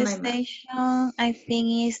looking gas at my map. station, I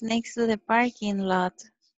think, is next to the parking lot.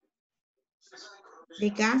 The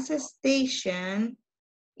gas station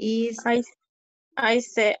is... I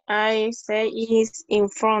say is in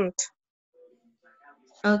front.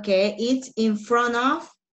 Okay, it's in front of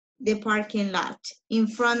the parking lot. In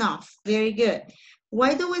front of, very good.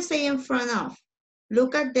 Why do we say in front of?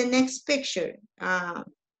 Look at the next picture.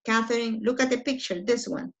 Catherine, look at the picture, this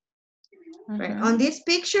one. Right, on this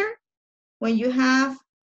picture, when you have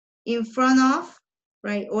in front of,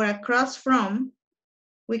 right, or across from,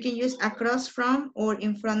 we can use across from or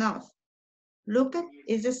in front of. Look at,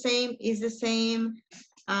 it's the same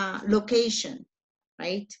location,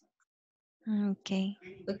 right? Okay.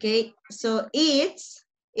 Okay, so it's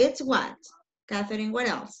what? Catherine, what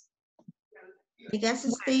else? The gas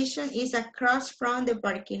station is across from the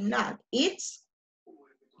parking lot. It's?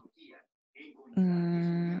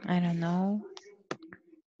 I don't know.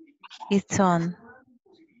 It's on.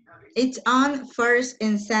 It's on First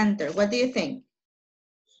and Center. What do you think?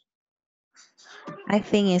 I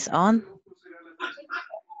think it's on.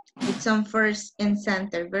 It's on First and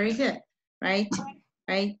Center. Very good, right?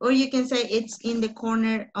 Right? Or you can say it's in the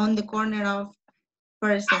corner, on the corner of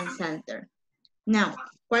First and Center. Now,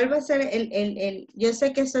 ¿cuál va a ser yo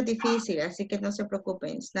sé que esto es difícil, así que no se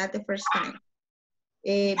preocupen. It's not the first time.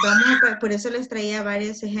 Por eso les traía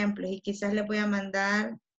varios ejemplos y quizás les voy a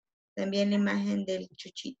mandar también la imagen del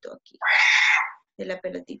chuchito aquí, de la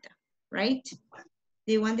pelotita, right?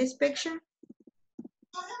 Do you want this picture?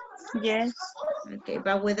 Yes. Okay,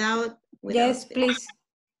 but without Yes, this. please.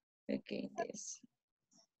 Okay, this.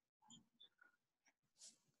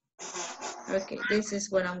 Okay, this is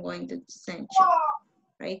what I'm going to send you,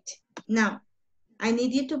 right? Now, I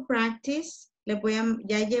need you to practice. Les voy a,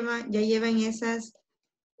 ya llevan esas,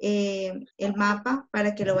 el mapa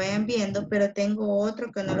para que lo vayan viendo, pero tengo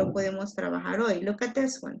otro que no lo podemos trabajar hoy. Look at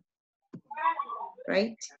this one,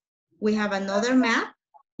 right? We have another map.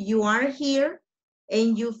 You are here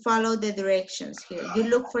and you follow the directions here. You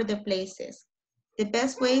look for the places. The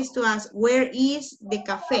best way is to ask, where is the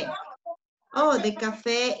cafe? Oh, the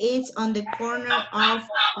cafe is on the corner of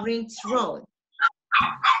Rings Road.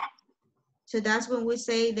 So that's when we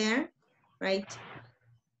say there, right?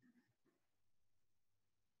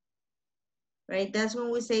 Right, that's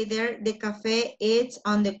when we say there, the cafe is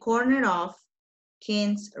on the corner of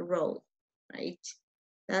Kings Road, right?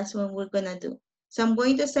 That's what we're gonna do. So I'm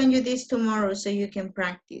going to send you this tomorrow so you can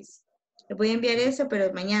practice. Les voy a enviar eso,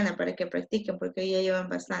 pero mañana para que practiquen porque ya llevan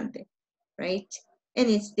bastante, right? And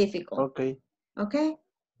it's difficult. Okay. Okay,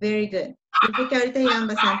 very good. Yo sé que ahorita llevan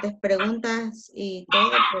bastantes preguntas y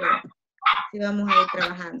todo, pero sí vamos a ir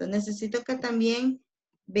trabajando. Necesito que también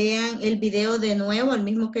vean el video de nuevo, el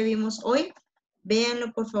mismo que vimos hoy.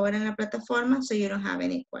 Véanlo por favor en la plataforma so you don't have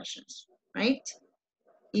any questions, right?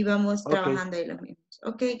 Y vamos trabajando ahí los mismos.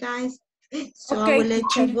 Okay, guys. So I will let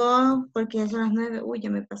you go porque ya son las 9. Uy, ya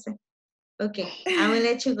me pasé. Okay, I will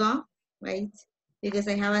let you go, right? Because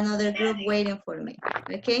I have another group waiting for me.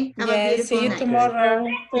 Okay, have a beautiful see you night. tomorrow.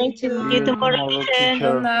 See you See you tomorrow, tomorrow. teacher.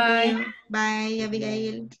 Good night. Bye,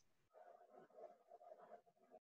 Abigail.